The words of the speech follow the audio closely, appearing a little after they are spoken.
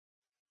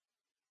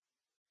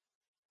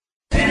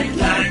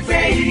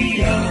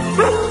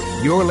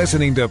You're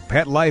listening to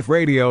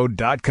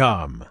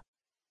PetLifeRadio.com.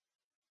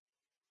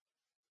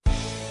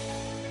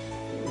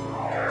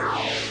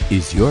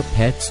 Is your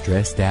pet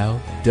stressed out?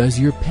 Does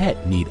your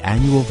pet need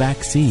annual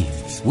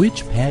vaccines?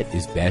 Which pet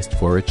is best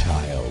for a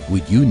child?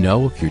 Would you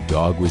know if your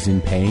dog was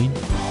in pain?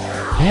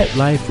 Pet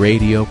Life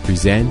Radio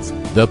presents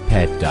The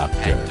Pet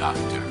Doctor,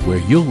 where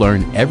you'll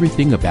learn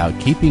everything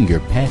about keeping your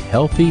pet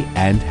healthy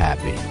and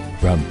happy.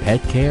 From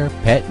pet care,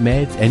 pet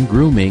meds, and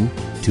grooming,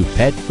 to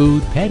pet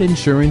food, pet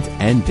insurance,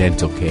 and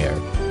dental care.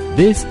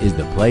 This is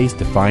the place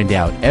to find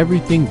out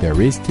everything there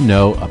is to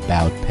know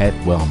about pet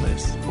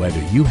wellness.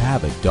 Whether you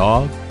have a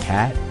dog,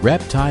 cat,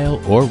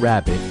 reptile, or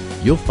rabbit,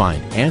 you'll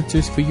find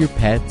answers for your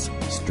pets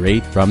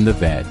straight from the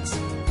vets.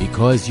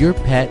 Because your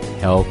pet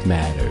health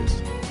matters.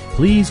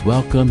 Please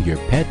welcome your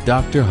Pet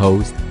Doctor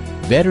host,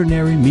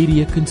 veterinary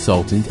media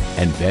consultant,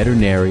 and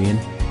veterinarian,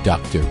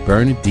 Dr.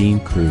 Bernadine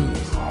Cruz.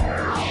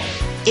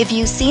 If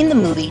you've seen the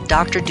movie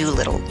Dr.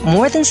 Doolittle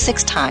more than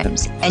 6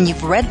 times, and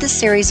you've read the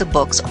series of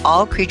books,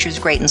 All Creatures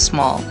Great and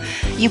Small,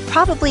 you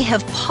probably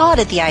have pawed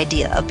at the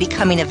idea of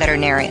becoming a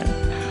veterinarian.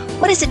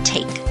 What does it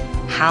take?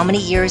 How many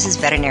years is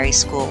veterinary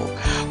school?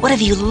 What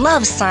if you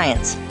love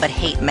science but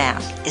hate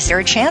math? Is there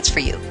a chance for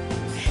you?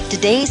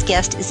 Today's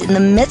guest is in the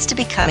midst of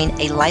becoming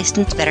a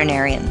licensed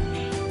veterinarian.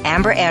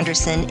 Amber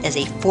Anderson is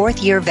a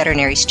 4th-year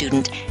veterinary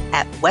student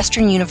at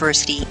Western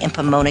University in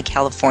Pomona,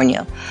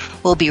 California.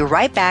 We'll be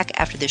right back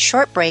after this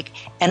short break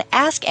and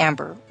ask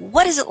Amber,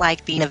 what is it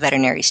like being a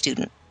veterinary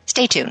student?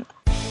 Stay tuned.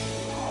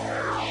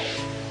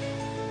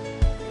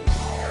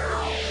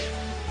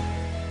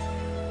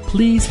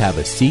 Please have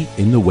a seat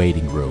in the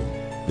waiting room.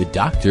 The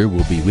doctor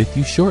will be with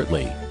you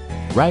shortly,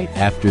 right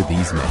after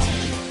these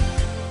messages.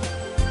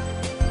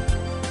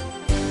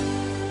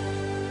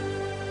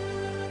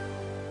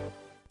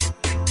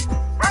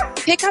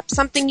 Pick up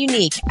something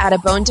unique at A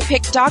Bone to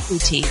Pick Dog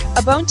Boutique.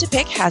 A Bone to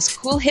Pick has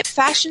cool hip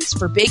fashions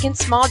for big and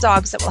small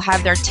dogs that will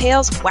have their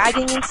tails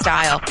wagging in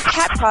style.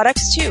 Cat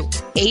products too.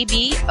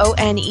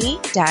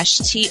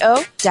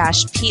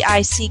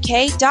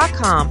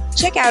 abone-to-pick.com.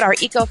 Check out our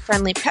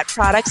eco-friendly pet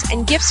products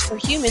and gifts for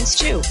humans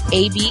too.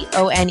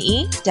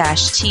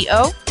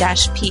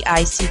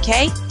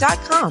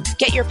 abone-to-pick.com.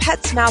 Get your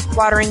pet's mouth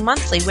watering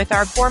monthly with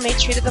our Gourmet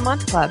Treat of the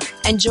Month Club.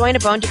 And join A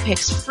Bone to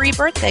Pick's free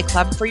birthday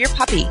club for your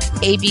puppy.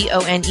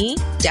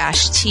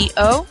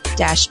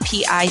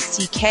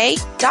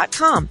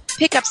 abone-to-pick.com.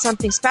 Pick up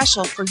something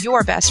special for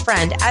your best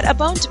friend at A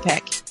Bone to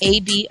Pick.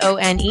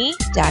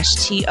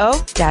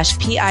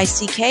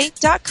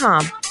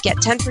 abone-to-pick.com. Get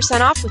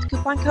 10% off with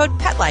coupon code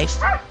PETLIFE.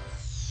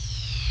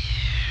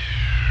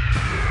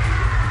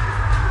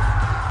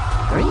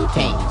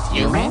 Greetings,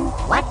 human.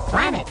 What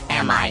planet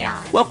am I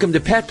on? Welcome to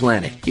Pet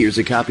Planet. Here's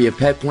a copy of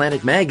Pet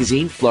Planet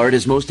Magazine,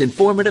 Florida's most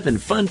informative and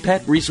fun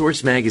pet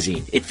resource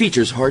magazine. It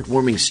features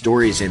heartwarming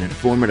stories and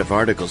informative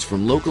articles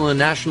from local and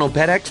national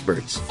pet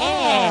experts.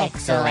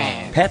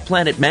 Excellent. Pet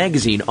Planet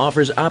Magazine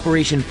offers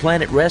Operation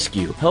Planet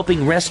Rescue,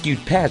 helping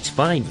rescued pets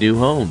find new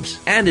homes.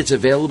 And it's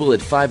available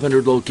at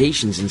 500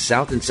 locations in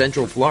South and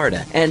Central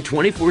Florida and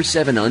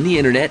 24/7 on the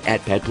internet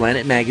at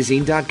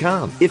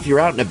PetPlanetMagazine.com. If you're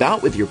out and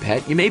about with your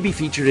pet, you may be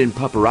featured in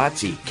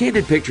Paparazzi,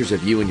 candid pictures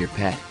of you and your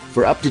pet.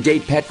 For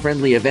up-to-date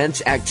pet-friendly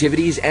events,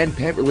 activities, and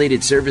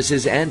pet-related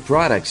services and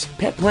products,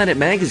 Pet Planet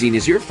Magazine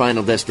is your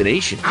final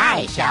destination.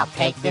 I shall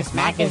take this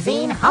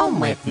magazine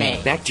home with me.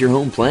 Back to your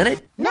home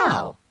planet?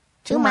 No,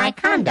 to my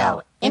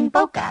condo in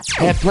Boca.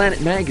 Pet Planet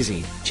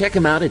Magazine. Check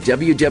them out at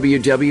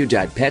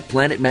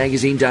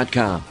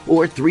www.petplanetmagazine.com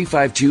or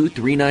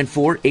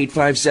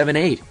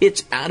 352-394-8578.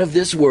 It's out of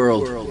this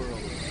world.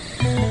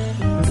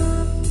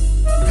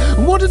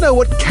 Want to know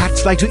what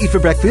cats like to eat for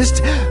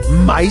breakfast?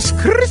 Mice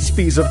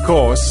Krispies, of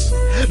course.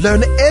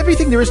 Learn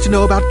everything there is to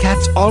know about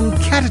cats on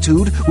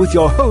Catitude with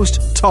your host,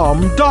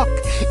 Tom Dock.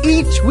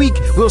 Each week,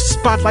 we'll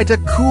spotlight a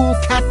cool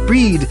cat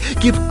breed,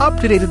 give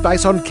up-to-date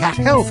advice on cat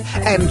health,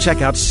 and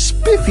check out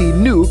spiffy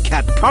new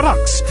cat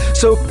products.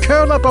 So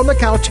curl up on the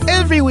couch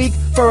every week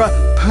for a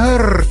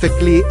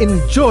perfectly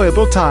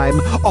enjoyable time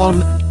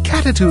on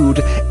Catitude.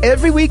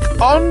 Every week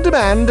on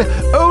demand,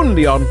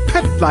 only on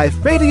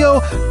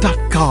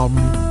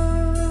PetLifeRadio.com.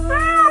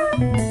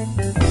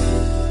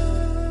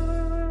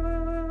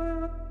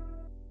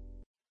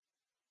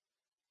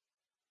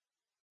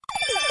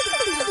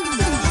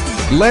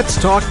 Let's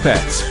Talk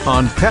Pets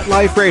on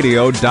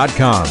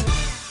PetLifeRadio.com.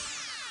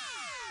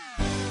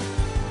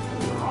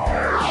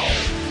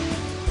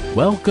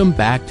 Welcome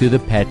back to the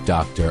Pet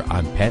Doctor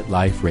on Pet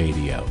Life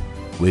Radio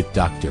with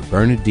Dr.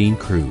 Bernadine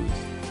Cruz.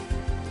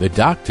 The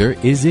doctor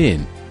is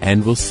in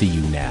and will see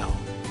you now.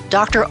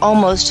 Dr.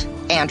 Almost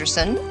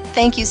Anderson,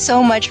 thank you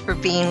so much for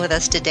being with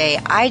us today.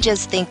 I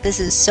just think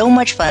this is so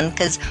much fun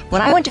because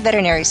when I went to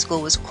veterinary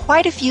school was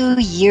quite a few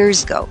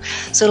years ago.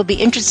 So it'll be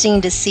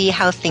interesting to see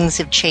how things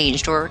have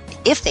changed or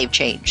if they've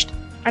changed.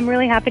 I'm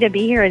really happy to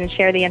be here and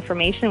share the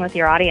information with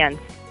your audience.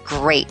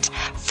 Great.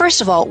 First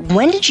of all,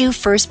 when did you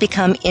first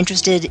become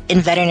interested in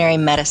veterinary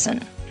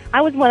medicine?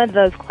 I was one of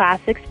those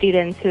classic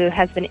students who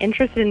has been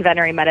interested in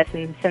veterinary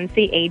medicine since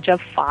the age of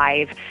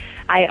 5.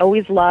 I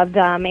always loved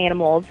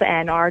animals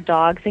and our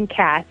dogs and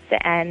cats,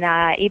 and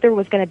either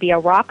was going to be a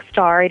rock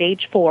star at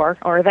age 4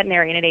 or a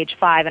veterinarian at age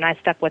 5, and I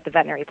stuck with the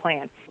veterinary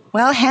plan.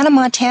 Well, Hannah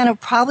Montana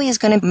probably is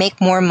going to make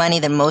more money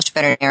than most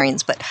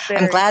veterinarians, but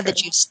I'm glad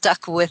that you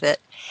stuck with it.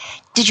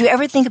 Did you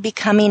ever think of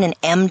becoming an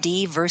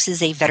MD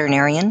versus a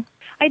veterinarian?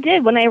 I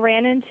did. When I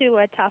ran into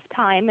a tough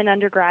time in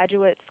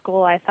undergraduate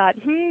school, I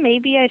thought,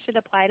 maybe I should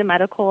apply to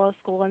medical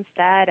school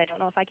instead. I don't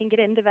know if I can get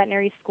into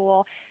veterinary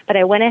school, but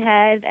I went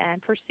ahead and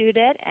pursued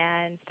it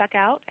and stuck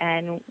out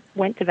and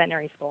went to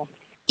veterinary school.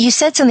 You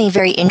said something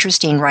very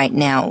interesting right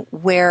now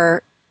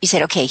where you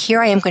said, okay,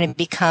 here I am going to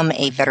become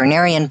a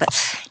veterinarian, but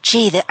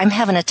gee, I'm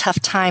having a tough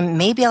time.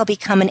 Maybe I'll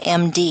become an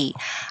MD.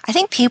 I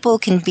think people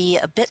can be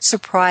a bit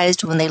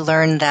surprised when they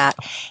learn that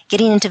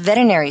getting into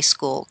veterinary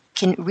school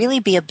can really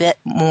be a bit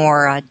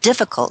more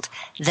difficult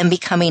than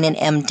becoming an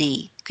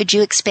MD. Could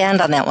you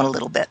expand on that one a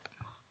little bit?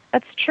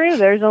 That's true.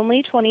 There's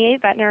only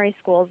 28 veterinary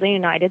schools in the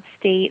United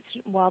States,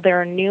 while there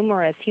are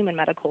numerous human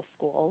medical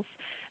schools.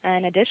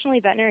 And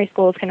additionally, veterinary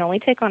schools can only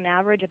take on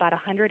average about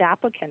 100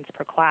 applicants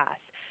per class.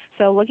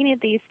 So looking at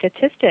these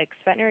statistics,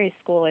 veterinary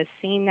school is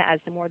seen as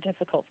the more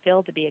difficult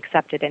field to be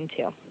accepted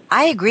into.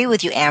 I agree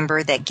with you,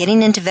 Amber, that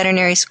getting into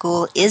veterinary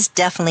school is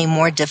definitely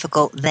more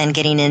difficult than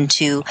getting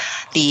into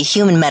the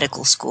human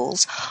medical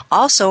schools.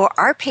 Also,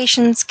 our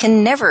patients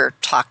can never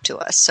talk to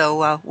us,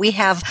 so we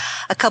have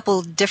a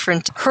couple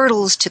different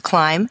hurdles to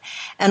climb.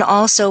 And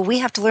also, we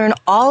have to learn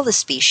all the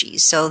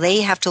species, so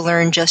they have to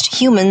learn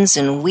just humans,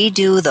 and we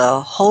do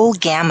the whole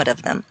gamut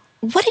of them.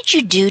 What did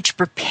you do to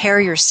prepare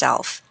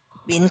yourself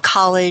in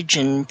college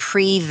and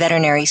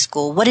pre-veterinary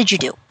school? What did you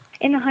do?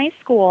 In high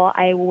school,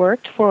 I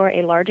worked for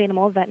a large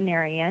animal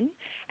veterinarian,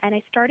 and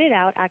I started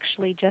out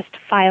actually just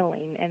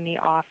filing in the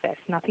office,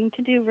 nothing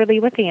to do really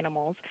with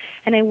animals,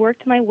 and I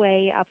worked my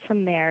way up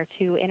from there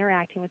to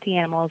interacting with the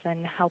animals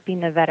and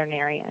helping the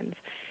veterinarians.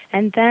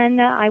 And then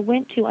I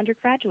went to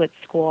undergraduate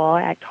school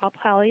at Cal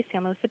Poly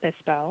San Luis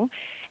Obispo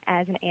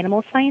as an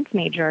animal science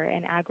major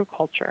in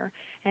agriculture.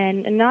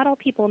 And not all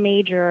people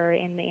major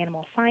in the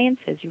animal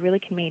sciences. You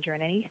really can major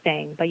in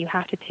anything, but you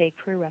have to take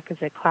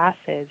prerequisite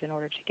classes in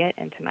order to get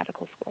into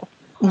medical school.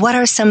 What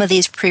are some of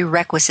these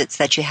prerequisites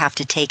that you have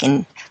to take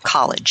in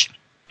college?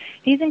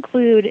 These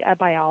include a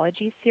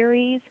biology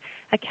series,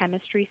 a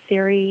chemistry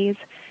series,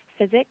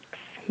 physics,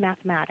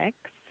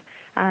 mathematics,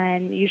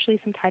 and usually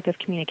some type of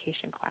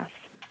communication class.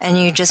 And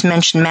you just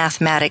mentioned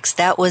mathematics.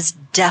 That was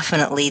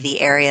definitely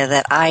the area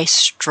that I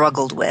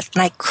struggled with.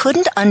 And I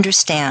couldn't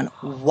understand,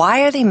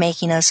 why are they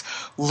making us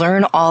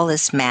learn all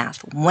this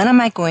math? When am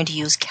I going to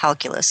use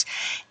calculus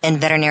in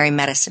veterinary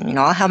medicine? You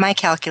know, I'll have my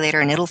calculator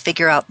and it'll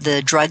figure out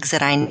the drugs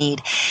that I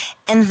need.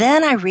 And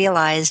then I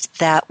realized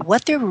that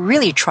what they're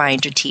really trying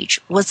to teach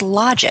was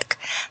logic,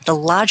 the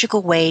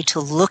logical way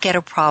to look at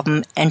a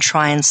problem and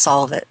try and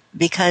solve it.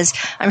 Because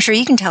I'm sure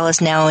you can tell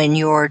us now in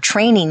your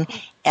training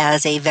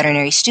as a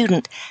veterinary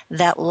student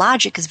that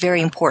logic is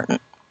very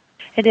important.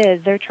 It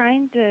is. They're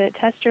trying to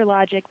test your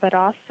logic, but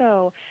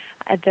also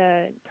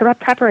the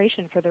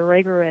preparation for the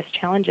rigorous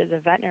challenges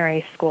of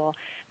veterinary school.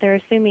 They're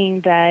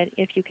assuming that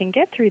if you can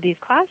get through these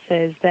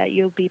classes, that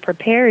you'll be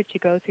prepared to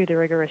go through the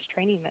rigorous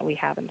training that we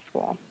have in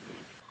school.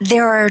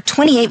 There are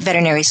 28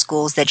 veterinary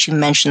schools that you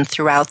mentioned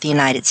throughout the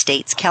United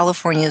States.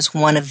 California is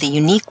one of the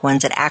unique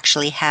ones that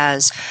actually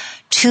has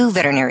 2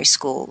 veterinary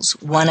schools,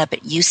 one up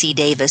at UC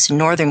Davis in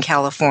Northern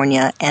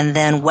California, and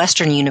then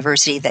Western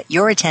University that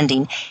you're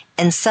attending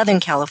in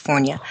Southern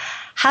California.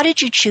 How did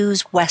you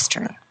choose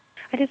Western?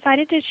 I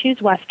decided to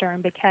choose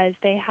Western because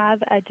they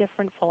have a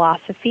different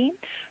philosophy.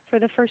 For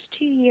the first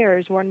 2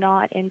 years, we're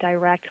not in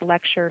direct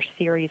lecture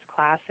series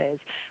classes.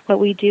 What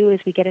we do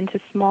is we get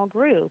into small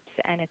groups,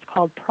 and it's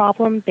called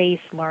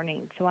problem-based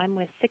learning. So I'm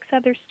with 6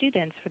 other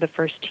students for the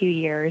first 2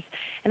 years,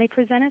 and they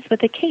present us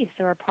with a case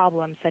or a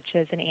problem, such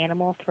as an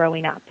animal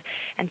throwing up.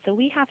 And so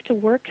we have to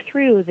work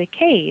through the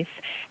case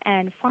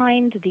and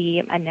find the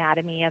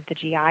anatomy of the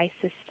GI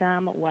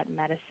system, what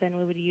medicine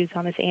we would use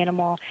on this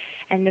animal,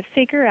 and to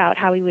figure out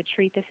how we would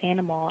treat this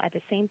animal at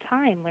the same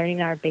time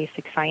learning our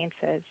basic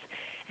sciences.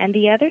 And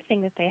the other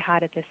thing that they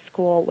had at this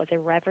school was a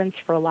reverence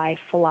for life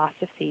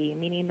philosophy,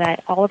 meaning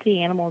that all of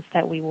the animals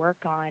that we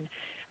work on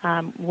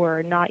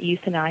were not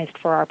euthanized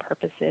for our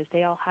purposes.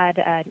 They all had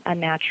a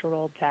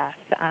natural death,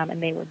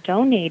 and they were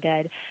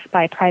donated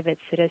by private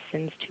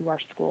citizens to our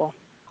school.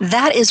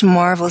 That is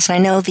marvelous. I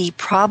know the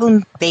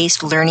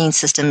problem-based learning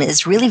system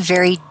is really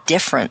very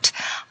different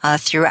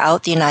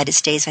throughout the United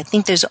States. I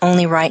think there's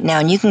only right now,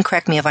 and you can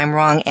correct me if I'm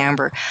wrong,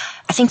 Amber,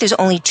 I think there's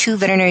only 2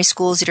 veterinary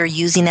schools that are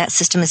using that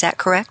system. Is that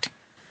correct?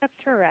 That's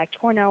correct.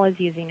 Cornell is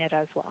using it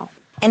as well.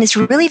 And it's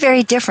really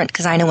very different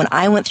because I know when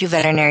I went through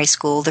veterinary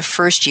school, the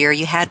first year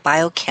you had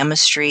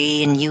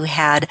biochemistry and you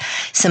had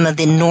some of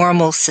the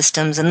normal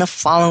systems, and the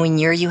following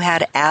year you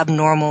had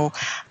abnormal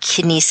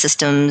kidney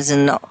systems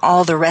and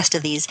all the rest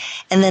of these.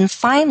 And then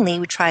finally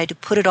we tried to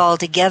put it all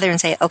together and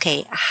say,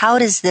 okay, how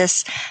does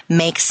this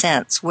make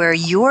sense? Where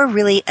you're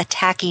really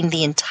attacking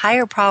the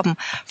entire problem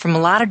from a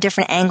lot of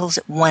different angles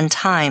at one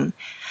time.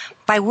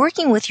 By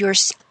working with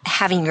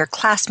having your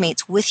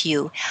classmates with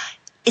you,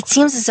 it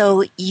seems as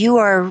though you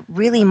are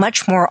really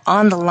much more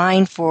on the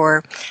line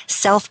for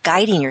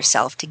self-guiding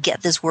yourself to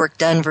get this work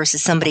done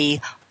versus somebody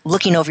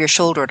looking over your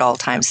shoulder at all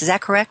times. Is that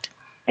correct?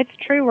 It's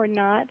true. We're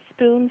not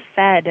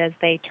spoon-fed, as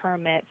they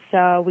term it.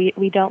 So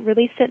we don't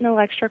really sit in a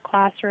lecture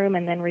classroom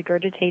and then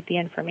regurgitate the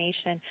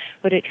information.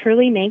 What it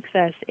truly makes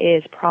us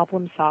is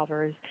problem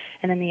solvers,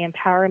 and then the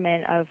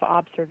empowerment of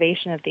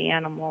observation of the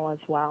animal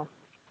as well.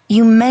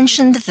 You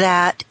mentioned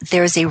that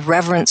there's a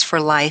reverence for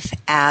life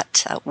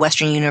at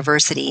Western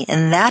University,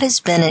 and that has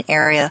been an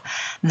area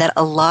that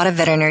a lot of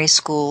veterinary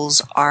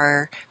schools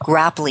are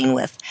grappling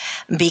with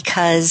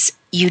because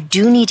you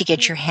do need to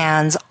get your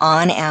hands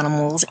on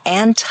animals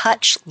and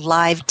touch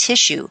live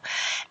tissue.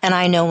 And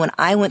I know when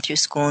I went through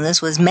school, and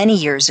this was many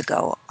years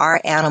ago,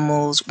 our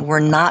animals were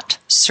not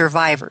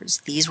survivors.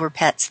 These were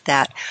pets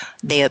that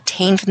they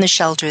obtained from the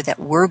shelter that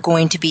were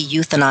going to be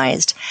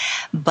euthanized,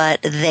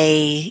 but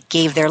they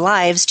gave their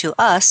lives to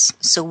us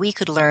so we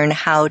could learn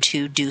how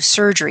to do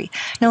surgery.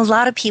 Now, a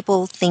lot of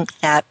people think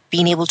that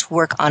being able to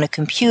work on a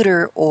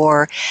computer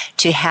or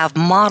to have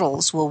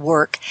models will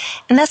work,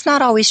 and that's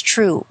not always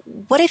true.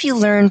 What have you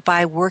learned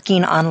by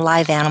working on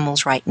live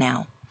animals right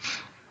now?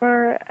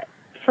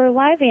 For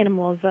live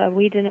animals,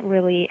 we didn't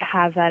really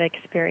have that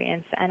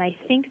experience, and I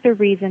think the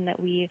reason that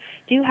we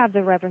do have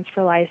the reverence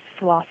for life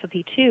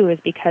philosophy too is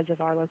because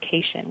of our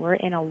location. We're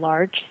in a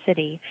large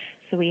city,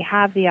 so we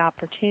have the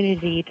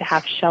opportunity to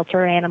have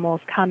shelter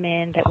animals come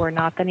in that we're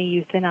not going to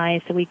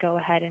euthanize, so we go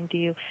ahead and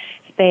do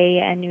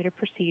spay and neuter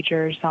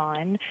procedures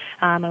on.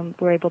 And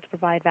we're able to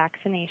provide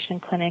vaccination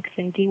clinics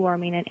and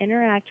deworming and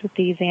interact with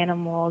these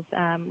animals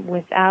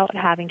without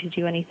having to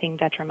do anything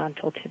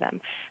detrimental to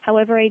them.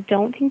 However, I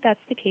don't think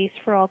that's the case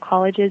for all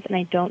colleges, and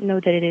I don't know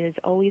that it is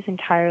always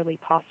entirely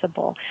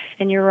possible.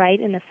 And you're right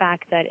in the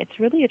fact that it's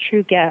really a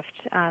true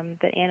gift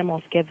that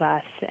animals give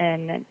us,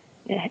 and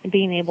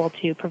being able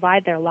to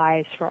provide their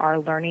lives for our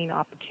learning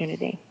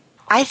opportunity.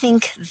 I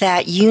think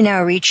that you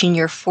now reaching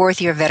your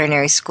fourth year of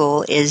veterinary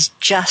school is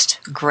just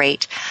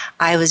great.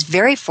 I was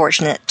very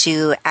fortunate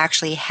to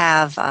actually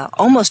have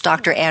almost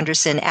Dr.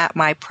 Anderson at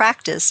my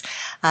practice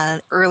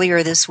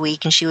earlier this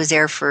week, and she was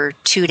there for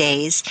 2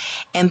 days.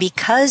 And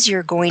because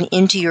you're going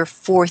into your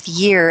fourth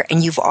year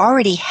and you've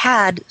already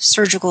had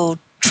surgical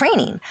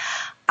training,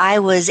 I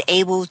was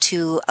able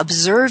to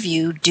observe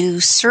you do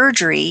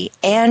surgery,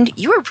 and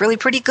you were really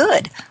pretty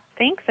good.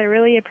 Thanks. I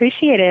really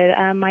appreciate it.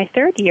 My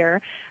third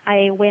year,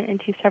 I went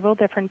into several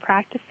different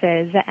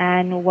practices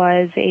and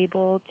was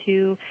able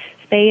to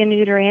spay and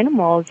neuter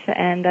animals,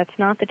 and that's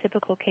not the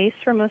typical case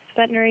for most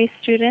veterinary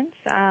students,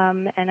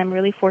 and I'm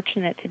really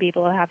fortunate to be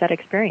able to have that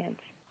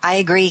experience. I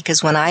agree,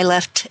 because when I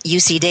left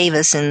UC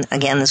Davis, and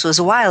again, this was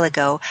a while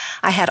ago,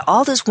 I had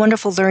all this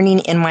wonderful learning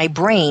in my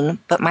brain,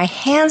 but my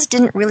hands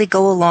didn't really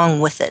go along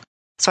with it.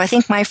 So I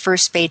think my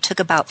first spay took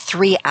about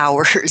 3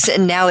 hours,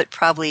 and now it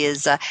probably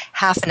is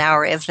half an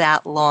hour, if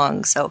that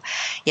long. So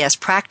yes,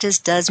 practice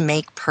does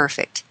make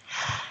perfect.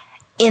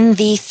 In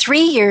the 3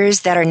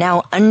 years that are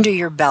now under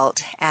your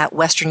belt at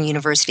Western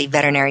University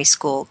Veterinary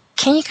School,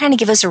 can you kind of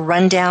give us a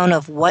rundown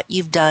of what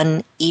you've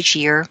done each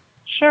year?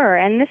 Sure,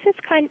 and this is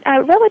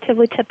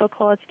relatively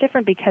typical. It's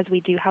different because we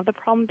do have the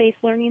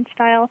problem-based learning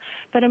style,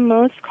 but in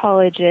most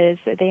colleges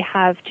they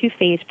have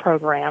two-phase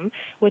program,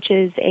 which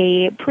is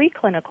a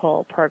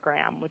preclinical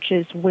program, which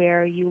is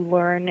where you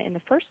learn in the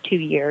first 2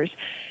 years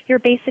your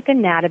basic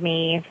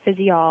anatomy,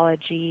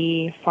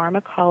 physiology,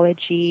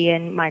 pharmacology,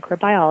 and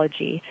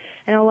microbiology.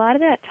 And a lot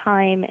of that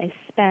time is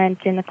spent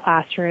in the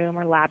classroom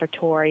or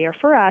laboratory, or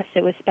for us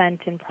it was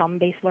spent in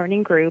problem-based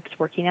learning groups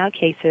working out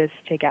cases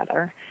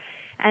together.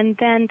 And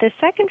then the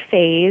second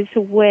phase,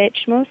 which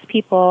most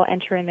people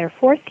enter in their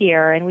fourth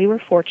year, and we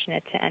were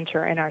fortunate to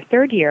enter in our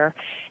third year,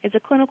 is a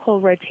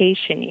clinical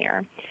rotation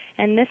year.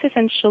 And this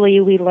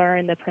essentially, we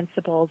learn the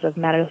principles of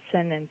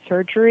medicine and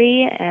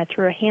surgery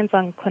through a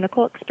hands-on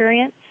clinical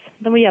experience.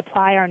 Then we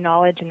apply our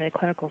knowledge in the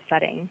clinical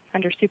setting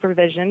under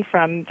supervision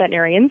from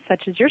veterinarians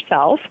such as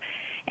yourself.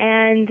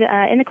 And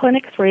in the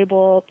clinics, we're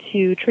able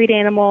to treat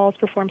animals,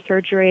 perform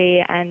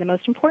surgery, and the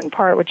most important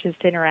part, which is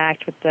to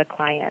interact with the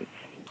clients.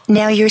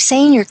 Now, you're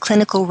saying your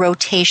clinical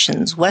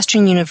rotations.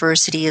 Western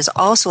University is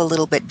also a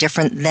little bit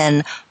different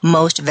than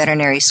most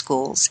veterinary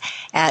schools.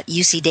 At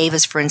UC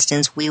Davis, for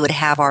instance, we would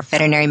have our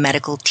veterinary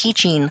medical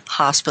teaching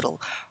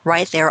hospital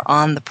right there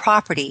on the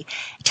property.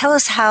 Tell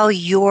us how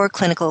your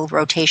clinical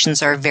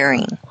rotations are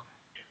varying.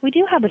 We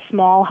do have a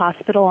small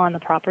hospital on the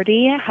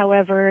property.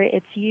 However,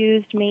 it's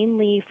used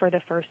mainly for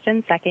the first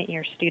and second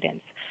year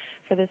students.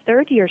 For the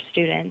third-year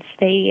students,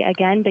 they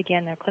again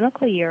begin their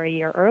clinical year a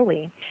year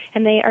early,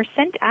 and they are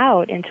sent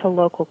out into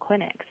local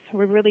clinics.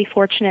 We're really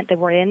fortunate that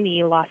we're in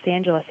the Los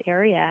Angeles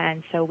area,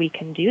 and so we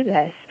can do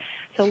this.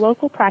 So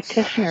local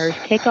practitioners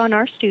take on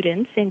our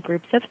students in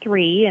groups of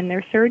 3 in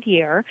their third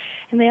year,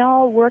 and they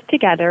all work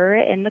together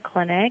in the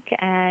clinic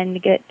and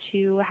get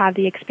to have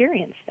the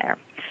experience there.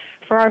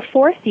 For our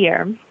fourth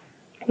year,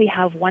 we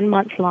have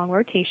 1-month-long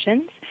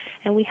rotations,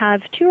 and we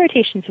have 2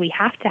 rotations we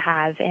have to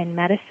have in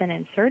medicine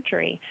and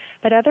surgery.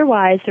 But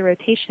otherwise, the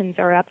rotations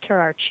are up to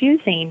our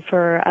choosing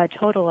for a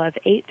total of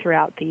 8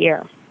 throughout the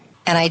year.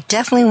 And I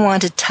definitely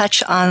want to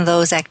touch on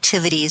those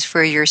activities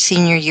for your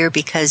senior year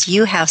because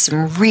you have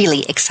some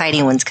really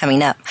exciting ones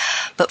coming up.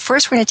 But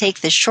first, we're going to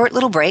take this short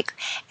little break,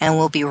 and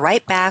we'll be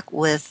right back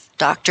with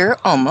Dr.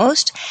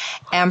 Almost,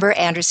 Amber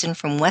Anderson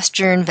from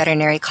Western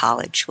Veterinary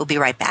College. We'll be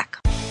right back.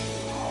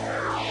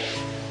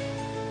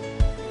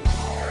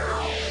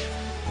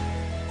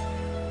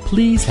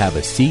 Please have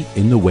a seat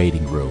in the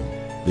waiting room.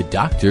 The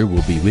doctor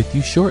will be with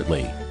you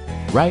shortly,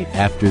 right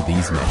after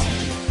these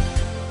messages.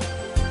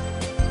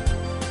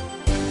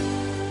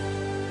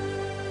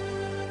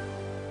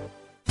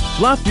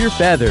 Fluff your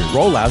feathers,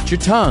 roll out your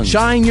tongue,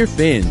 shine your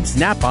fins,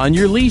 snap on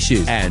your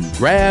leashes, and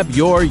grab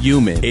your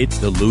human. It's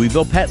the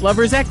Louisville Pet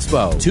Lovers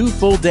Expo. 2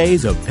 full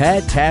days of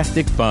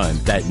pet-tastic fun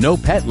that no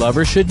pet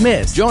lover should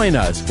miss. Join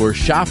us for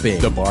shopping,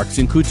 the Barks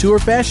and Couture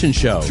Fashion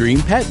Show,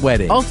 Dream Pet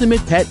Wedding,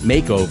 Ultimate Pet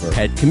Makeover,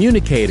 Pet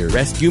Communicator,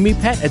 Rescue Me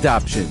Pet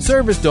Adoption,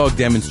 Service Dog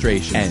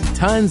Demonstration, and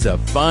tons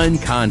of fun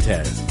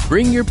contests.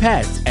 Bring your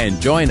pets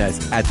and join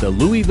us at the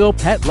Louisville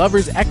Pet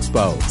Lovers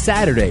Expo,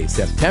 Saturday,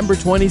 September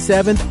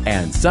 27th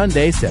and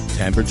Sunday,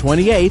 September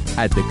 28th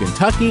at the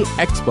Kentucky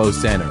Expo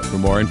Center. For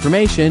more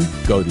information,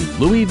 go to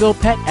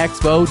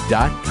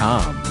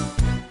LouisvillePetExpo.com.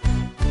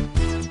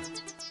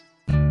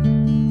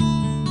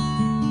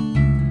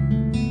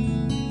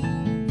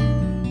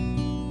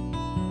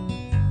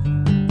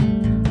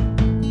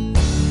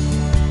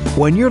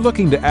 When you're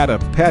looking to add a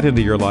pet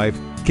into your life,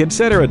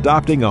 consider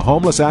adopting a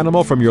homeless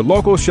animal from your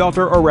local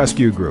shelter or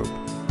rescue group.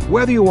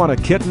 Whether you want a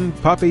kitten,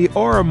 puppy,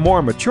 or a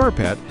more mature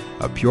pet,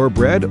 a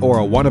purebred or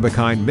a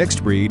one-of-a-kind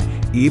mixed breed,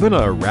 even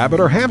a rabbit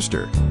or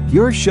hamster,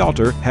 your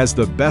shelter has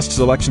the best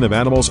selection of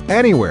animals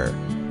anywhere,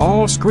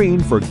 all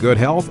screened for good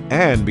health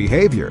and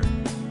behavior.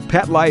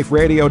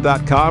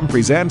 PetLifeRadio.com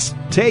presents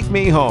Take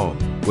Me Home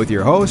with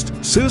your host,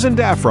 Susan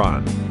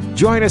Daffron.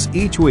 Join us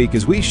each week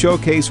as we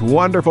showcase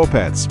wonderful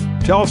pets,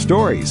 tell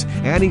stories,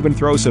 and even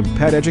throw some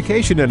pet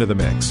education into the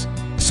mix.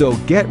 So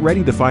get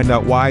ready to find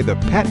out why the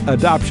pet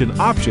adoption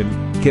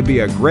option can be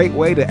a great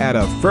way to add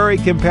a furry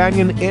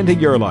companion into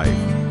your life.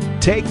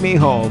 Take Me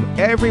Home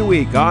every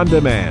week on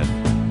demand,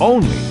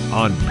 only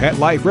on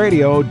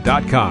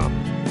PetLifeRadio.com.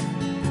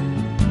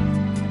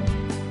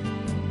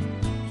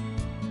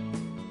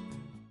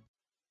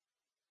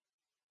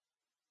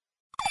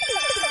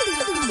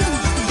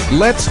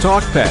 Let's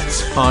Talk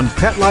Pets on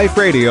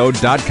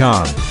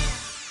PetLifeRadio.com.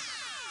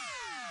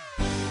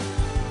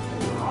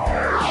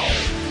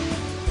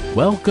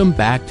 Welcome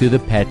back to the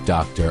Pet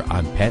Doctor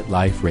on Pet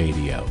Life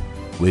Radio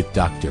with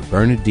Dr.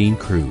 Bernadine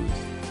Cruz.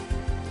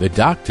 The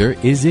doctor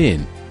is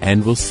in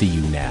and will see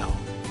you now.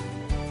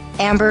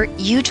 Amber,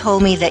 you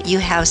told me that you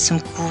have some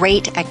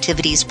great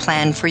activities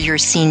planned for your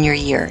senior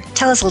year.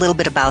 Tell us a little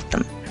bit about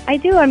them. I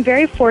do. I'm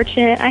very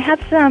fortunate. I have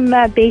some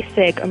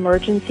basic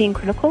emergency and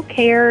critical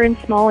care and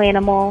small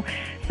animal,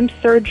 some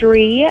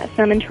surgery,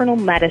 some internal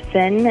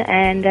medicine,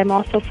 and I'm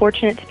also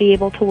fortunate to be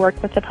able to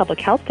work with the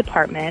public health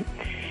department.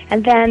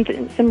 And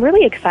then some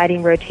really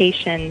exciting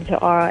rotations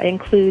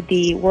include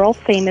the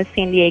world-famous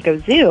San Diego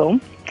Zoo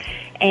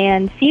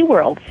and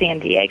SeaWorld San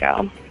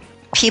Diego.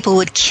 People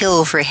would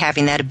kill for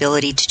having that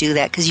ability to do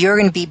that because you're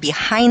going to be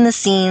behind the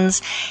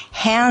scenes,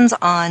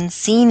 hands-on,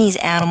 seeing these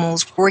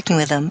animals, working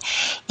with them.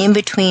 In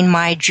between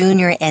my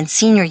junior and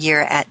senior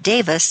year at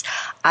Davis,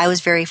 I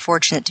was very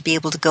fortunate to be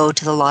able to go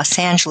to the Los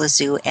Angeles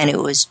Zoo, and it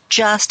was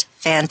just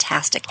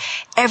fantastic.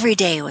 Every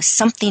day was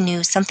something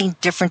new, something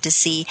different to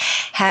see,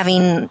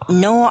 having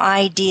no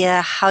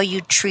idea how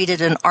you treated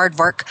an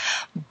aardvark,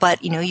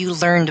 but, you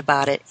learned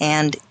about it,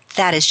 and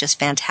that is just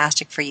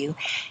fantastic for you.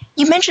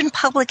 You mentioned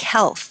public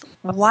health.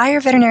 Why are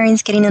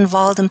veterinarians getting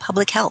involved in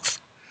public health?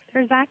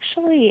 There's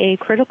actually a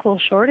critical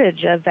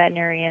shortage of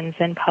veterinarians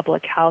in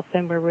public health,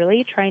 and we're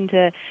really trying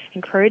to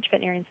encourage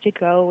veterinarians to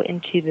go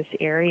into this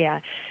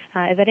area.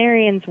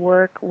 Veterinarians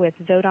work with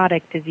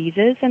zoonotic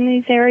diseases in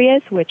these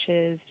areas, which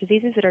is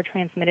diseases that are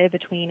transmitted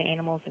between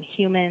animals and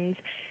humans.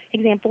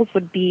 Examples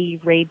would be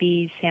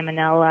rabies,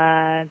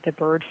 salmonella, the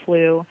bird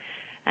flu.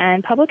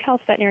 And public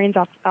health veterinarians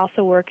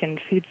also work in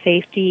food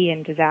safety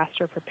and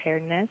disaster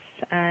preparedness,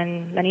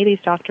 and many of these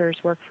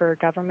doctors work for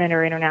government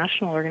or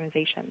international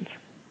organizations.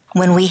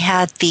 when we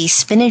had the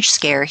spinach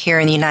scare here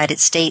in the United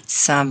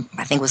States, I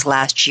think it was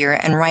last year,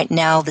 and right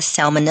now the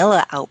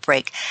salmonella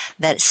outbreak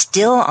that's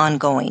still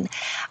ongoing.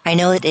 I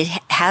know that it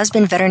has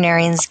been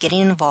veterinarians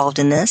getting involved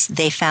in this.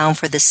 They found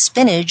for the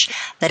spinach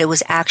that it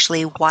was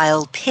actually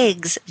wild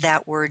pigs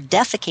that were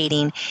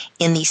defecating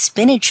in the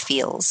spinach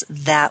fields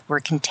that were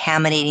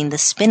contaminating the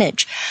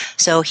spinach.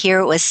 So here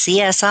it was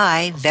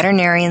CSI,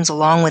 veterinarians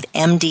along with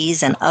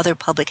MDs and other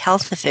public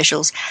health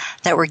officials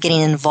that were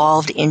getting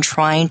involved in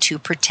trying to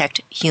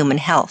protect human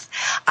health.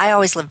 I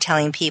always love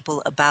telling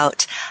people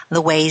about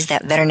the ways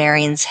that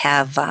veterinarians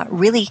have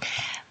really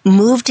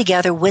moved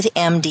together with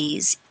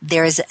MDs.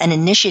 There's an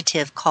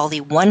initiative called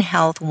the One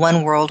Health,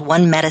 One World,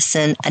 One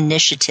Medicine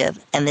Initiative,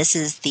 and this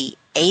is the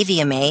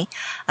AVMA,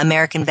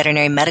 American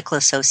Veterinary Medical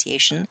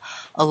Association,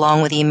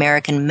 along with the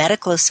American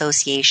Medical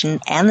Association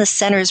and the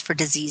Centers for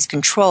Disease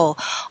Control,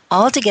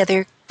 all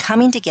together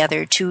coming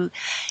together to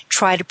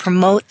try to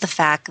promote the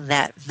fact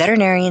that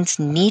veterinarians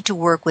need to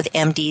work with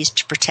MDs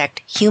to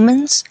protect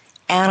humans,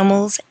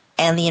 animals,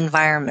 and the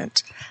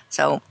environment.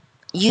 So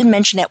you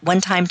mentioned at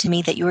one time to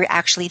me that you were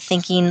actually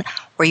thinking,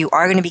 or you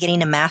are going to be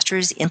getting a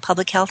master's in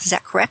public health. Is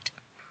that correct?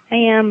 I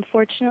am.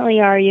 Fortunately,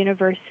 our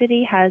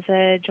university has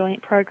a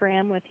joint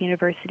program with the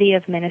University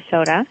of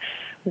Minnesota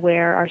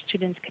where our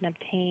students can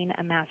obtain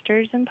a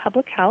master's in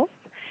public health.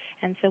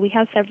 And so we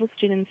have several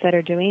students that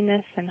are doing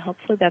this, and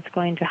hopefully that's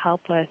going to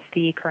help with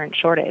the current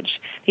shortage.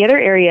 The other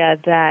area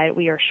that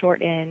we are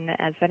short in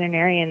as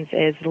veterinarians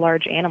is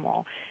large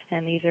animal,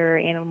 and these are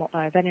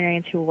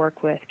veterinarians who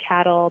work with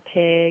cattle,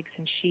 pigs,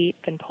 and sheep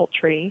and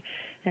poultry.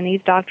 And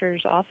these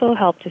doctors also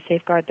help to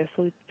safeguard the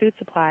food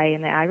supply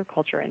in the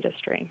agriculture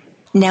industry.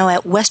 Now,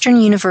 at Western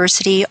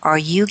University, are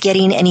you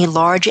getting any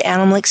large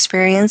animal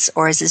experience,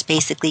 or is this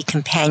basically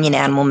companion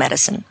animal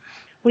medicine?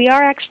 We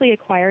are actually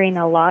acquiring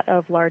a lot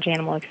of large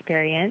animal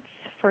experience.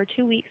 For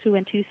 2 weeks, we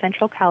went to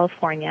Central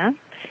California,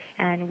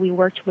 and we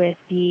worked with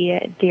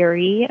the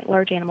dairy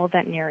large animal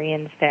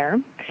veterinarians there.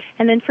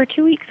 And then for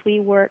 2 weeks, we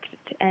worked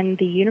in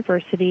the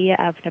University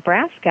of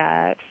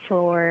Nebraska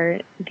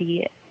for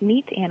the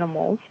meat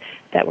animals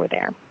that were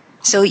there.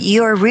 So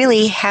you're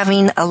really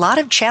having a lot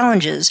of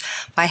challenges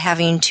by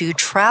having to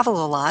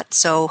travel a lot.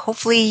 So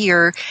hopefully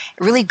you're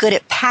really good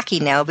at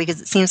packing now,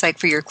 because it seems like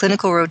for your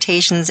clinical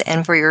rotations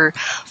and for your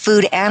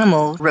food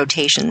animal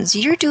rotations,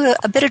 you're doing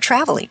a bit of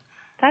traveling.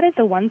 That is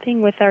the one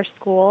thing with our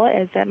school,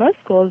 is that most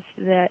schools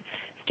that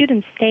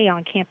students stay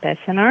on campus.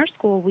 In our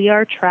school, we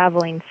are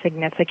traveling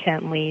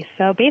significantly.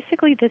 So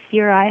basically this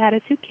year I had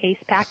a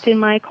suitcase packed in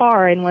my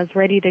car and was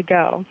ready to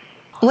go.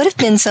 What have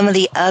been some of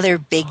the other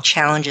big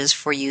challenges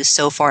for you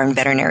so far in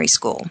veterinary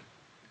school?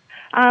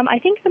 I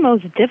think the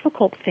most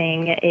difficult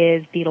thing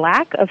is the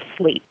lack of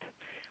sleep.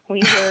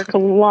 We work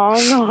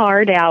long,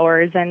 hard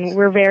hours, and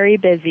we're very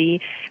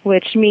busy,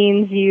 which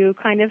means you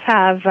kind of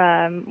have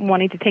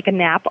wanting to take a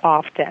nap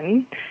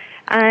often.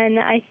 And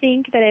I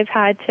think that I've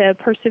had to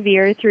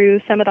persevere through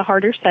some of the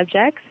harder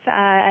subjects.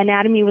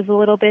 Anatomy was a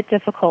little bit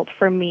difficult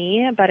for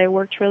me, but I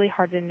worked really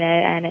hard in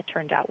it, and it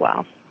turned out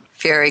well.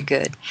 Very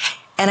good.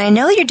 And I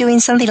know you're doing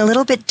something a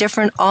little bit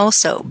different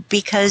also,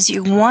 because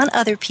you want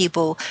other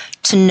people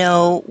to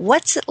know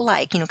what's it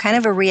like, kind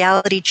of a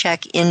reality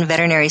check in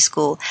veterinary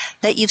school,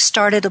 that you've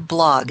started a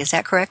blog. Is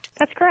that correct?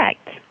 That's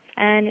correct.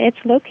 And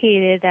it's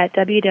located at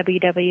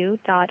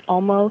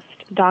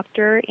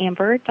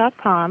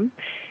www.almostdramber.com.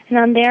 And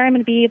on there, I'm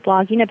going to be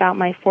blogging about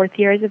my 4th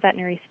year as a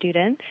veterinary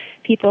student.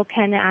 People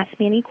can ask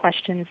me any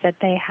questions that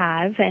they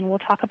have, and we'll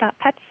talk about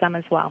pets some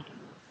as well.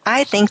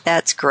 I think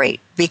that's great,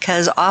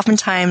 because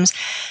oftentimes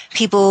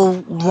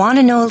people want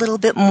to know a little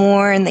bit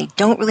more and they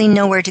don't really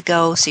know where to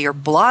go, so your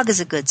blog is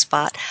a good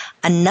spot.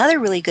 Another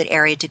really good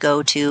area to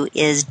go to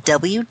is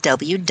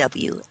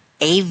www.avma.org,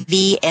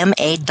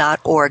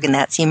 and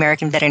that's the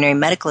American Veterinary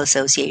Medical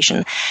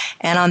Association.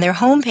 And on their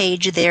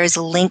homepage, there's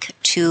a link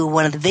to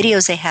one of the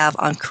videos they have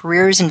on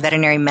careers in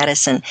veterinary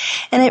medicine.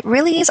 And it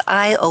really is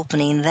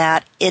eye-opening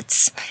that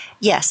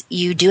yes,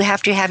 you do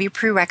have to have your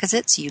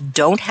prerequisites. You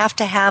don't have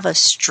to have a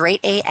straight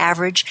A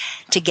average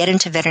to get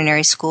into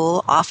veterinary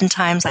school.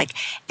 Oftentimes, like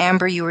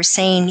Amber, you were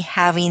saying,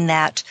 having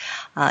that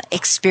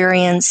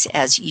experience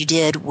as you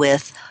did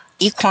with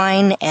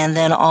equine and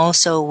then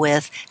also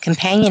with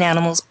companion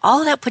animals, all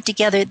of that put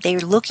together, they're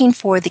looking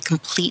for the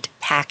complete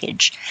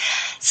package.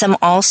 Some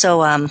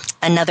also,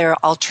 another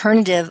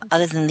alternative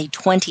other than the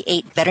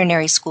 28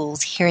 veterinary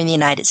schools here in the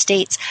United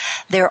States,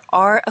 there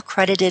are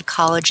accredited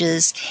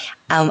colleges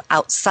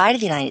outside of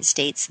the United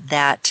States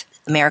that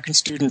American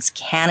students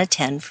can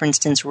attend. For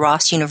instance,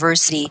 Ross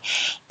University,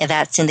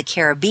 that's in the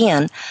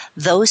Caribbean.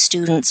 Those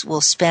students will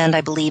spend,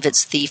 I believe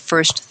it's the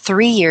first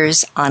 3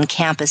 years on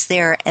campus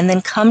there, and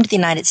then come to the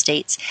United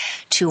States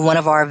to one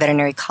of our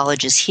veterinary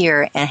colleges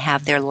here and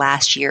have their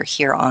last year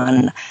here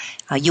on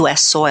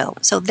U.S. soil.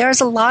 So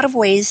there's a lot of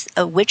ways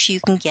of which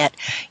you can get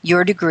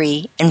your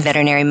degree in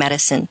veterinary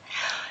medicine.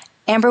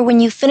 Amber,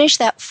 when you finish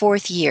that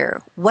 4th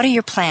year, what are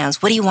your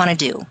plans? What do you want to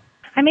do?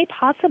 I may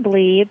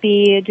possibly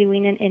be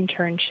doing an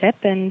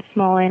internship in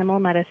small animal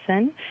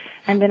medicine,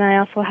 and then I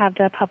also have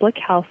the public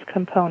health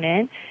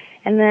component.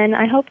 And then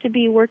I hope to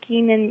be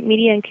working in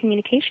media and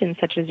communications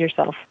such as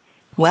yourself.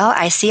 Well,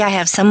 I see I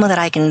have someone that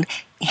I can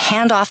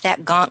hand off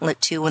that gauntlet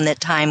to when the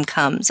time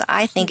comes.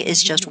 I think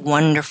it's just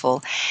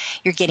wonderful.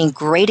 You're getting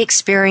great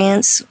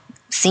experience,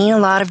 seeing a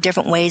lot of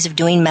different ways of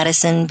doing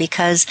medicine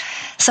because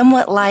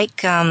somewhat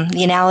like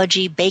the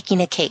analogy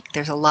baking a cake,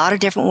 there's a lot of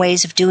different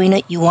ways of doing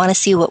it. You want to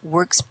see what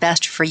works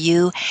best for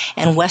you,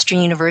 and Western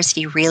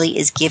University really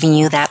is giving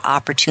you that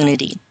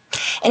opportunity.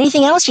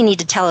 Anything else you need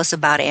to tell us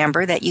about,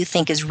 Amber, that you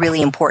think is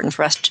really important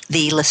for us,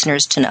 the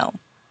listeners, to know?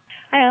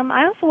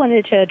 I also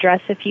wanted to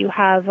address if you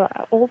have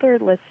older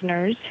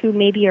listeners who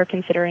maybe are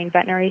considering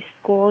veterinary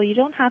school, you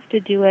don't have to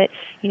do it,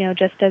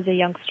 just as a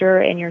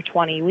youngster in your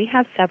 20s. We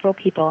have several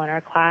people in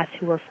our class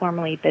who were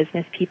formerly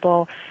business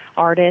people,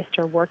 artists,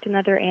 or worked in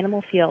other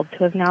animal fields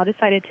who have now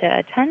decided to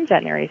attend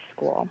veterinary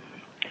school.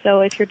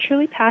 So if you're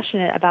truly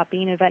passionate about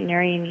being a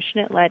veterinarian, you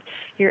shouldn't let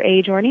your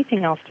age or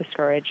anything else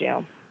discourage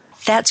you.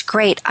 That's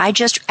great. I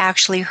just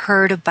actually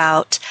heard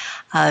about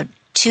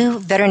two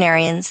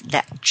veterinarians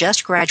that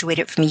just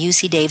graduated from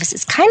UC Davis.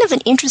 It's kind of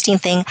an interesting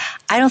thing.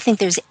 I don't think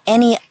there's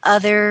any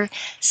other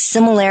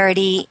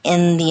similarity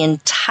in the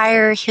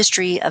entire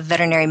history of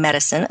veterinary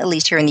medicine, at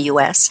least here in the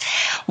U.S.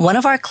 One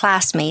of our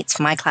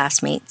classmates, my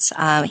classmates,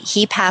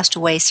 he passed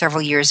away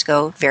several years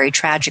ago, very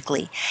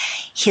tragically.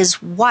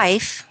 His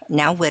wife,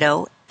 now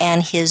widow,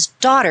 and his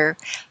daughter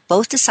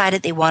both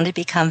decided they wanted to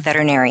become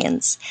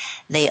veterinarians.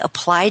 They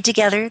applied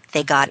together.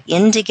 They got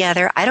in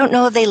together. I don't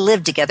know if they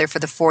lived together for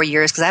the 4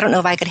 years because I don't know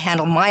if I could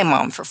handle my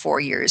mom for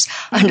 4 years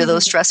under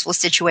those stressful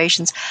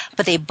situations.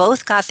 But they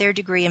both got their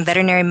degree in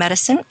veterinary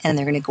medicine, and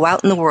they're going to go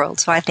out in the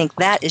world. So I think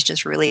that is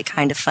just really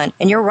kind of fun.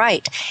 And you're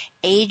right.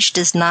 Age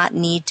does not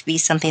need to be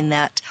something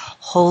that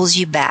holds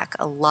you back.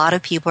 A lot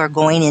of people are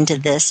going into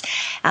this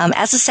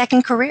as a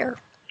second career.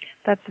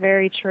 That's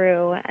very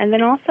true. And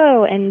then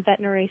also in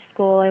veterinary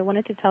school, I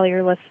wanted to tell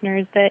your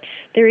listeners that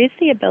there is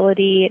the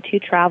ability to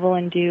travel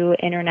and do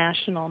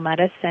international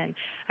medicine.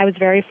 I was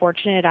very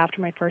fortunate after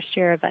my first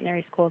year of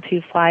veterinary school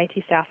to fly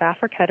to South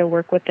Africa to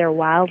work with their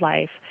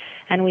wildlife.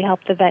 And we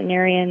helped the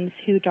veterinarians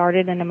who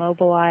darted and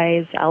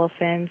immobilized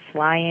elephants,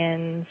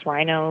 lions,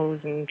 rhinos,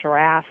 and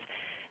giraffes.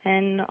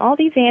 And all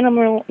these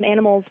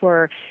animals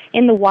were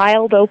in the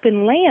wild,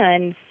 open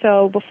land.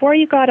 So before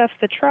you got off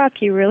the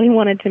truck, you really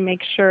wanted to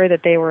make sure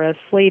that they were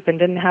asleep and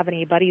didn't have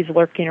any buddies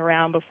lurking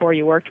around before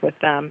you worked with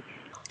them.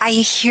 I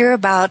hear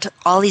about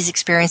all these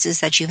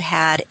experiences that you've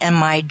had, and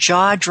my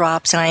jaw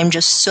drops, and I am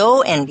just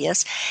so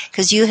envious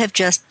because you have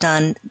just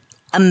done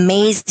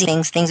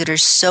amazing things that are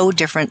so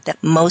different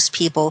that most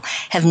people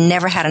have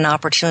never had an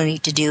opportunity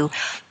to do,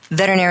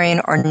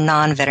 veterinarian or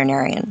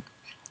non-veterinarian.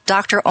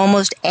 Dr.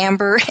 Almost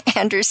Amber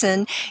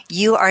Anderson,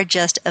 you are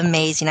just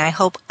amazing. I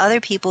hope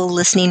other people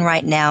listening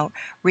right now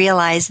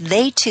realize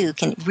they too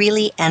can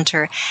really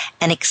enter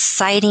an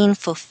exciting,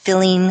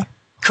 fulfilling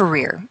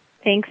career.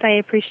 Thanks. I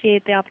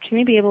appreciate the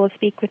opportunity to be able to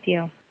speak with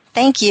you.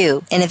 Thank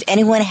you. And if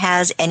anyone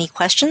has any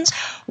questions,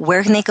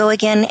 where can they go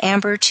again,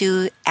 Amber,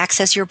 to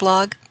access your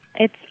blog?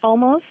 It's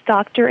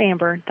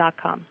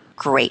almostdramber.com.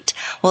 Great.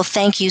 Well,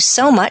 thank you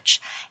so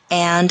much.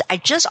 And I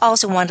just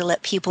also wanted to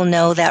let people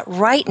know that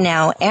right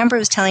now, Amber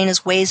is telling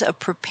us ways of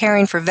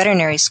preparing for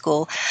veterinary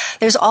school.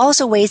 There's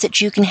also ways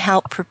that you can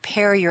help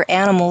prepare your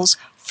animals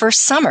for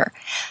summer.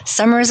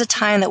 Summer is a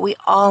time that we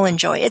all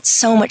enjoy. It's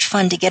so much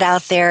fun to get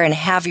out there and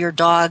have your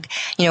dog,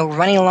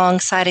 running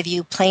alongside of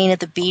you, playing at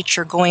the beach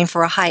or going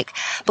for a hike.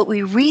 But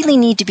we really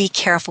need to be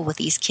careful with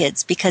these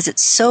kids because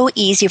it's so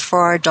easy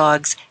for our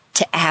dogs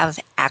to have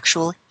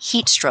actual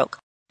heat stroke,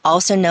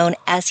 also known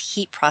as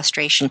heat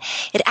prostration.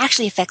 It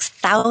actually affects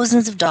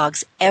thousands of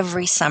dogs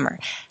every summer.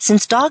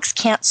 Since dogs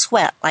can't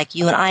sweat like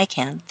you and I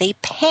can, they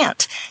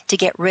pant to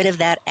get rid of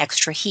that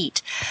extra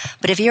heat.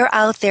 But if you're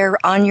out there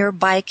on your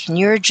bike and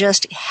you're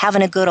just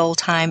having a good old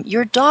time,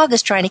 your dog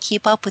is trying to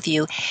keep up with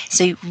you,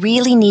 so you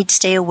really need to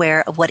stay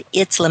aware of what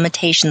its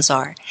limitations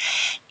are.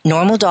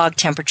 Normal dog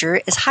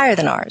temperature is higher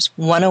than ours,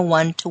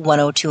 101 to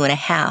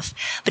 102.5.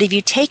 But if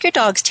you take your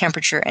dog's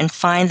temperature and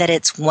find that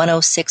it's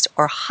 106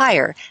 or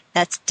higher,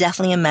 that's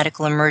definitely a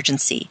medical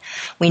emergency.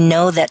 We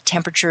know that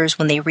temperatures,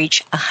 when they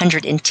reach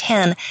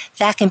 110,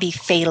 that can be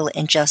fatal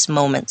in just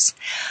moments.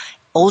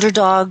 Older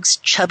dogs,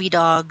 chubby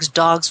dogs,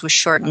 dogs with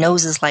short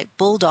noses like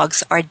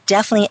bulldogs are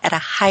definitely at a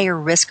higher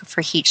risk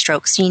for heat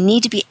stroke, so you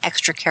need to be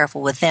extra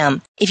careful with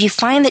them. If you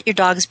find that your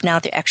dog has been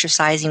out there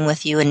exercising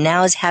with you and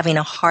now is having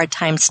a hard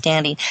time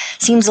standing,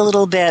 seems a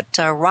little bit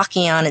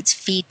rocky on its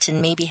feet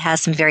and maybe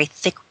has some very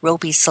thick,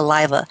 ropey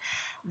saliva,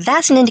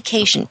 that's an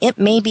indication it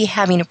may be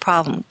having a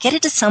problem. Get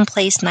it to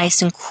someplace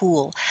nice and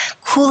cool.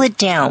 Cool it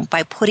down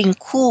by putting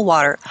cool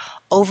water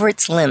over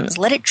its limbs.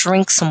 Let it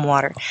drink some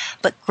water.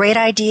 But great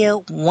idea,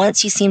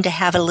 once you seem to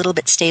have it a little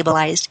bit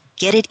stabilized,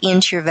 get it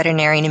into your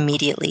veterinarian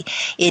immediately.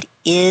 It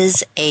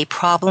is a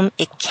problem.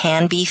 It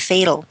can be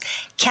fatal.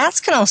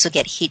 Cats can also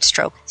get heat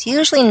stroke. It's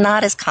usually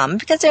not as common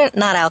because they're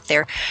not out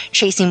there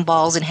chasing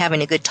balls and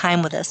having a good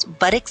time with us.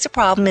 But it's a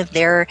problem if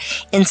they're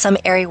in some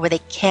area where they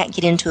can't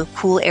get into a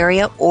cool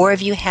area, or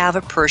if you have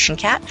a Persian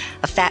cat,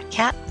 a fat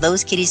cat,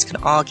 those kitties can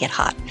all get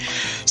hot.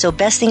 So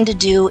best thing to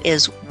do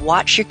is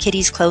watch your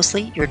kitties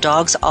closely, your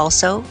dogs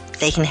also.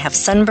 They can have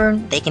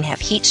sunburn, they can have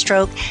heat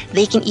stroke,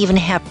 they can even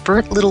have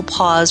burnt little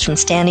paws from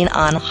standing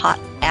on hot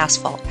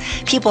asphalt.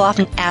 People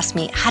often ask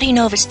me, how do you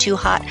know if it's too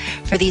hot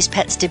for these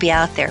pets to be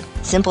out there?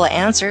 Simple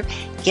answer,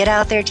 get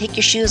out there, take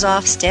your shoes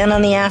off, stand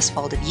on the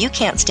asphalt. If you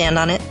can't stand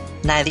on it,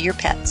 neither your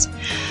pets.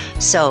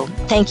 So,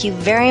 thank you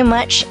very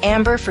much,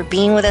 Amber, for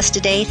being with us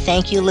today.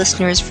 Thank you,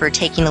 listeners, for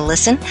taking a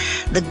listen.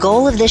 The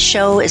goal of this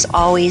show is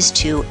always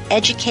to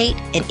educate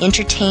and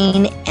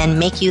entertain and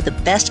make you the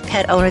best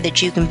pet owner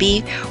that you can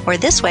be, or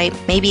this way,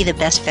 maybe the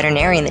best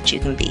veterinarian that you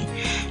can be.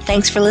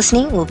 Thanks for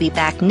listening. We'll be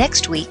back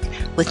next week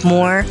with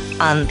more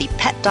on The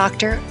Pet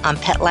Doctor on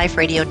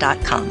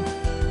PetLifeRadio.com.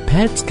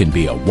 Pets can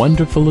be a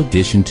wonderful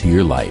addition to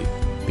your life.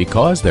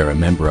 Because they're a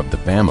member of the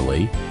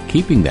family,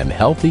 keeping them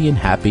healthy and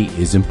happy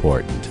is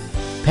important.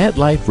 Pet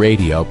Life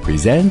Radio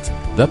presents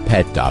The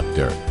Pet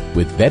Doctor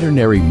with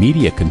veterinary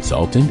media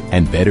consultant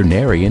and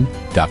veterinarian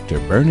Dr.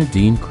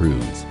 Bernadine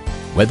Cruz.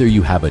 Whether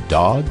you have a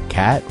dog,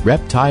 cat,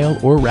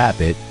 reptile, or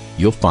rabbit,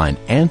 you'll find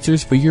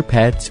answers for your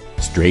pets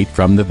straight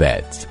from the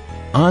vets.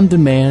 On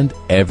demand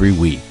every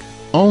week,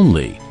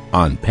 only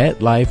on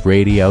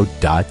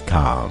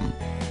PetLifeRadio.com.